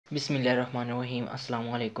बिस्मिल्लाहिर्रहमानिर्रहीम अस्सलाम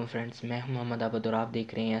वालेकुम फ्रेंड्स, मैं हूं मोहम्मद आबद और आप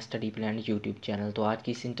देख रहे हैं स्टडी प्लानेट यूट्यूब चैनल। तो आज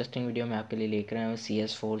की इस इंटरेस्टिंग वीडियो में आपके लिए लेकर आया हूँ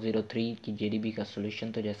CS403 की GDB का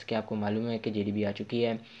सोल्यूशन। तो जैसे कि आपको मालूम है कि GDB आ चुकी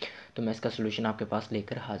है, तो मैं इसका सोल्यूशन आपके पास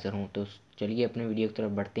लेकर हाज़िर हूँ। तो चलिए अपनी वीडियो की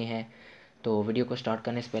तरफ बढ़ते हैं। तो वीडियो को स्टार्ट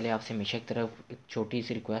करने से पहले आपसे हमेशा की तरफ एक छोटी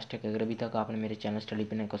सी रिक्वेस्ट है कि अगर अभी तक आपने मेरे चैनल स्टडी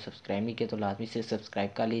प्लानेट को सब्सक्राइब नहीं किया तो लाजमी से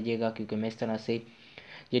सब्सक्राइब कर लीजिएगा, क्योंकि मैं इस तरह से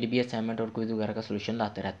GDB असाइनमेंट और क्विज़ वगैरह का सोल्यूशन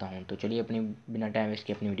लाते रहता हूँ। तो चलिए अपनी बिना टाइम वेस्ट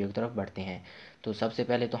के अपनी वीडियो की तरफ बढ़ते हैं। तो सबसे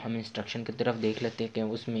पहले तो हम इंस्ट्रक्शन की तरफ देख लेते हैं कि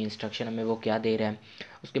उसमें इंस्ट्रक्शन हमें वो क्या दे रहा है।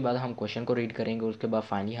 उसके बाद हम क्वेश्चन को रीड करेंगे, उसके बाद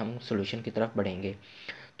फाइनली हम सोल्यूशन की तरफ बढ़ेंगे।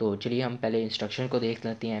 तो चलिए हम पहले इंस्ट्रक्शन को देख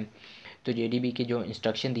लेते हैं। तो GDB की जो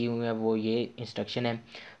इंस्ट्रक्शन दी हुई है वो ये इंस्ट्रक्शन है।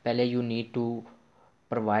 पहले you need to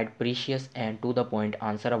provide precious and to the point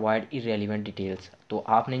answer, avoid irrelevant details. तो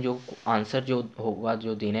आपने जो आंसर जो होगा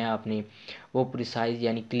जो देना है आपने वो प्रिसाइज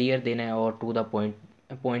यानी क्लियर देना है और टू द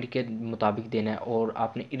पॉइंट के मुताबिक देना है, और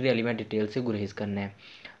आपने इरेलीवेंट डिटेल से गुरेज करना है।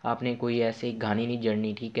 आपने कोई ऐसे घानी नहीं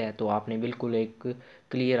जड़नी, ठीक है। तो आपने बिल्कुल एक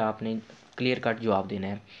क्लियर कट जवाब देना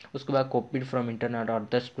है। उसके बाद कॉपीड फ्रॉम इंटरनेट और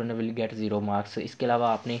the student will get 0 marks. इसके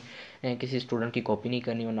अलावा आपने किसी स्टूडेंट की कॉपी नहीं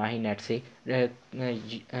करनी और ना ही नेट से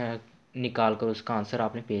निकाल कर उसका आंसर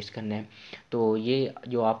आपने पेस्ट करना है। तो ये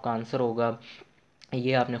जो आपका आंसर होगा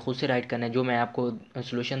ये आपने खुद से राइट करना है। जो मैं आपको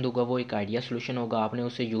सोल्यूशन दूंगा वो एक आइडिया सोल्यूशन होगा, आपने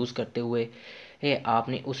उसे यूज़ करते हुए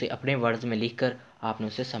आपने उसे अपने वर्ड्स में लिख कर आपने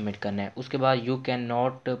उसे सबमिट करना है। उसके बाद you can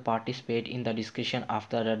not participate in the discussion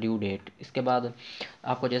after the due date. इसके बाद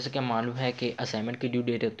आपको जैसे कि मालूम है कि असाइनमेंट की ड्यू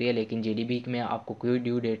डेट होती है, लेकिन GDB में आपको कोई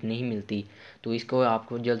ड्यू डेट नहीं मिलती। तो इसको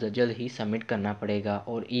आपको जल्द से जल्द ही सबमिट करना पड़ेगा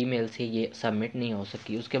और ईमेल से ये सबमिट नहीं हो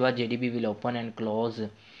सकी। उसके बाद GDB will open and close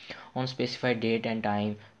on specified date and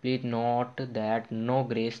time. Please note that no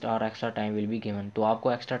grace or extra time will be given. तो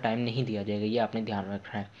आपको एक्स्ट्रा टाइम नहीं दिया जाएगा, ये आपने ध्यान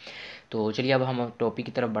रखना है। तो चलिए अब हम टॉपिक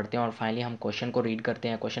की तरफ बढ़ते हैं और फाइनली हम क्वेश्चन को रीड करते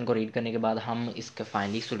हैं। क्वेश्चन को रीड करने के बाद हम इसके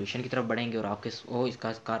फाइनली सोल्यूशन की तरफ बढ़ेंगे और आपके वो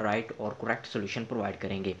इसका राइट और करेक्ट सोल्यूशन प्रोवाइड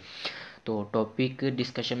करेंगे। तो टॉपिक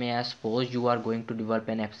डिस्कशन में है, suppose you are going to develop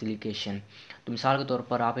an application. तो मिसाल के तौर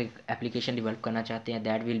पर आप एक एप्लीकेशन डेवलप करना चाहते हैं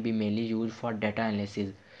that will be mainly use for data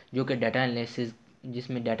analysis, जो कि डाटा एनालिसिस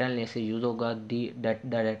जिसमें डाटा एनालिसिस यूज़ होगा। The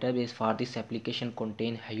database for this application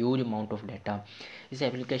contain huge amount of data. इस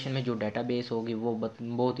एप्लीकेशन में जो डाटाबेस होगी वो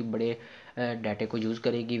बहुत ही बड़े डाटे को यूज़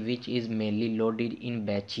करेगी, which is mainly loaded in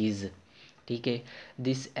batches, ठीक है।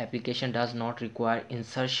 This application does not require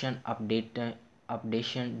insertion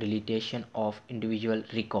updation deletion of individual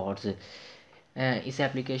records. इस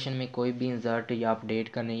एप्लीकेशन में कोई भी इंसर्ट या अपडेट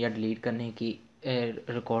करने या डिलीट करने की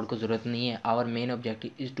रिकॉर्ड को ज़रूरत नहीं है। Our main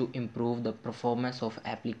objective is to improve the performance of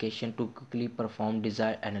application to quickly perform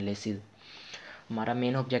desire analysis. हमारा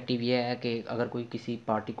मेन ऑब्जेक्टिव ये है कि अगर कोई किसी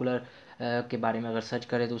पार्टिकुलर के बारे में अगर सर्च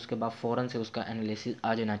करे तो उसके बाद फ़ौरन से उसका एनालिसिस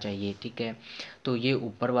आ जाना चाहिए, ठीक है। तो ये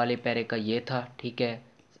ऊपर वाले पैरे का ये था, ठीक है,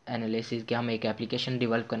 एनालिसिस कि हम एक एप्लीकेशन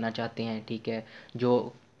डेवलप करना चाहते हैं, ठीक है,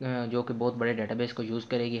 जो कि बहुत बड़े डेटाबेस को यूज़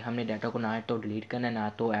करेगी। हमने डाटा को ना तो डिलीट करना है ना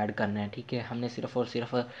तो ऐड करना है, ठीक है। हमने सिर्फ़ और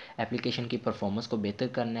सिर्फ एप्लीकेशन की परफॉर्मेंस को बेहतर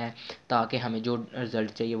करना है ताकि हमें जो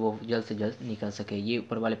रिज़ल्ट चाहिए वो जल्द से जल्द निकल सके। ये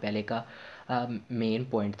ऊपर वाले पहले का मेन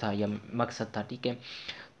पॉइंट था या मकसद था, ठीक है।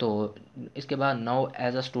 तो इसके बाद now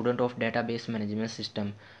as a student of database management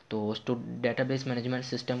system, तो डेटाबेस मैनेजमेंट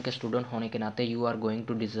सिस्टम के स्टूडेंट होने के नाते you are going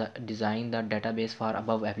to design the database for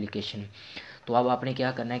above application. तो अब आपने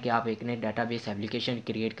क्या करना है कि आप एक ने डेटाबेस एप्लीकेशन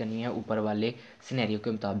क्रिएट करनी है ऊपर वाले सिनेरियो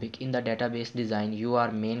के मुताबिक। In the database design you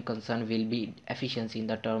are main concern will be efficiency in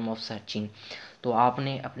the term of searching. तो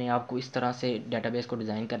आपने अपने आप को इस तरह से डेटाबेस को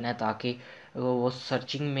डिज़ाइन करना है ताकि वो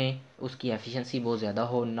सर्चिंग में उसकी एफिशिएंसी बहुत ज़्यादा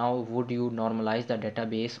हो। Now would you normalise the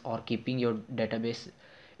database और keeping your database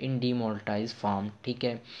in demonetise form, ठीक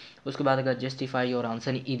है। उसके बाद अगर justify your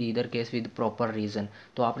answer in either case with proper reason,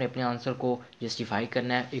 तो आपने अपने आंसर को जस्टिफाई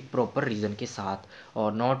करना है एक प्रॉपर रीज़न के साथ।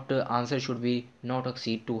 और not answer should be not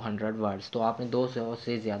exceed 200 words, तो आपने 200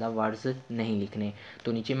 से ज़्यादा वर्ड्स नहीं लिखने।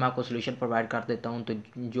 तो नीचे मैं आपको सोल्यूशन प्रोवाइड कर देता हूँ, तो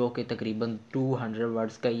जो कि तकरीबन 200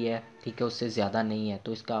 वर्ड्स का ही है, ठीक है, उससे ज़्यादा नहीं है,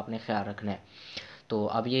 तो इसका आपने ख्याल रखना है। तो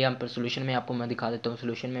अब ये यहाँ पर सोल्यूशन में आपको मैं दिखा देता हूँ।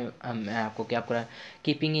 सोल्यूशन में मैं आपको क्या करा,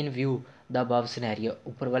 keeping in view the above scenario,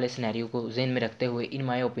 ऊपर वाले सिनेरियो को जहन में रखते हुए in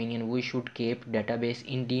my opinion we should keep database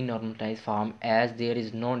in D normalise form as there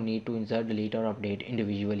is no need to insert delete और अपडेट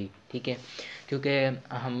इंडिविजुअली, ठीक है। क्योंकि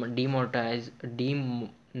हम डी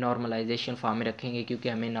नॉर्मलाइजेशन फॉर्म में रखेंगे क्योंकि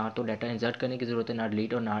हमें ना तो डाटा इंसर्ट करने की ज़रूरत है, ना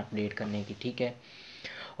डिलीट और ना अपडेट करने की, ठीक है।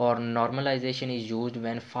 और normalization is used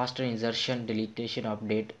when faster insertion, deletion,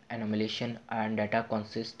 update, anomalization and data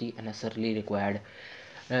consistency necessarily required.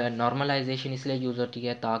 Normalisation इसलिए यूज़ होती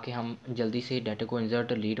है ताकि हम जल्दी से डाटा को इंसर्ट,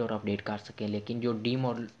 डिलीट और अपडेट कर सकें, लेकिन जो डी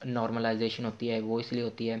नॉर्मलाइजेशन होती है वो इसलिए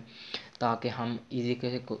होती है ताकि हम इजी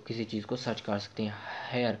किसी चीज़ को सर्च कर सकते हैं।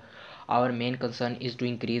 Hair our main concern is to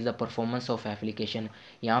increase the performance of application.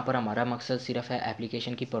 यहाँ पर हमारा मकसद सिर्फ है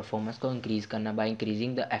एप्लीकेशन की परफॉर्मेंस को इंक्रीज़ करना by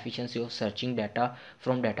increasing the efficiency of searching data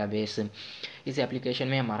from database. इस एप्लीकेशन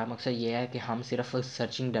में हमारा मकसद ये है कि हम सिर्फ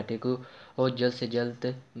सर्चिंग डाटे को और जल्द से जल्द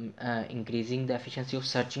increasing the efficiency of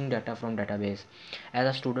searching data from database. As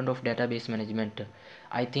a student of database management,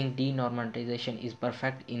 I think D normalisation is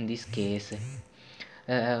perfect in this case.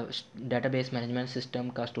 Database management system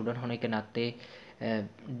का स्टूडेंट होने के नाते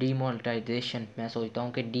डीमोनेटाइजेशन, मैं सोचता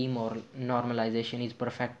हूँ कि डी नॉर्मलाइजेशन इज़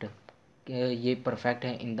परफेक्ट, ये perfect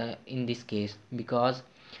है in this case because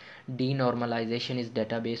denormalization is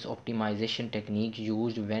database optimization technique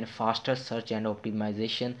used when faster search and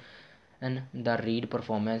optimization and the read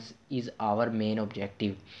performance is our main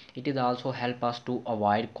objective. It is also help us to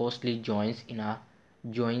avoid costly joins in a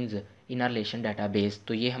relation database।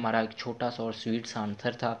 तो ये हमारा एक छोटा सा और sweet सा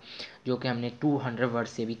answer था जो कि हमने 200 वर्ड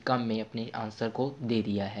से भी कम में अपने आंसर को दे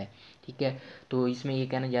दिया है। ठीक है, तो इसमें ये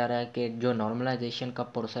कहना जा रहा है कि जो नॉर्मलाइजेशन का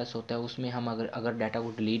प्रोसेस होता है उसमें हम अगर डाटा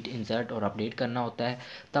को डिलीट, इंसर्ट और अपडेट करना होता है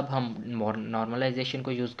तब हम नॉर्मलाइजेशन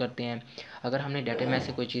को यूज़ करते हैं। अगर हमने डाटा में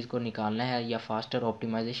से कोई चीज़ को निकालना है या फास्टर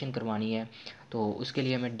ऑप्टिमाइजेशन करवानी है तो उसके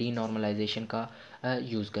लिए हमें डी नॉर्मलाइजेशन का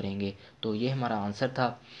यूज़ करेंगे। तो ये हमारा आंसर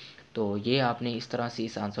था। तो ये आपने इस तरह से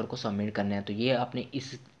इस आंसर को सबमिट करना है। तो ये आपने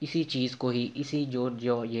इसी चीज़ को ही, इसी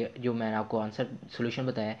जो मैंने आपको आंसर सोल्यूशन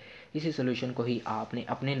बताया, इसी सोल्यूशन को ही आपने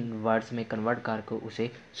अपने वर्ड्स में कन्वर्ट करके उसे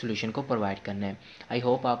सोल्यूशन को प्रोवाइड करना है। आई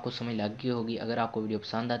होप आपको समझ लग गई होगी। अगर आपको वीडियो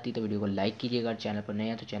पसंद आती तो वीडियो को लाइक कीजिएगा, चैनल पर नए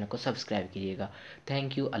हैं तो चैनल को सब्सक्राइब कीजिएगा।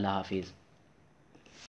 थैंक यू, अल्लाह हाफिज़।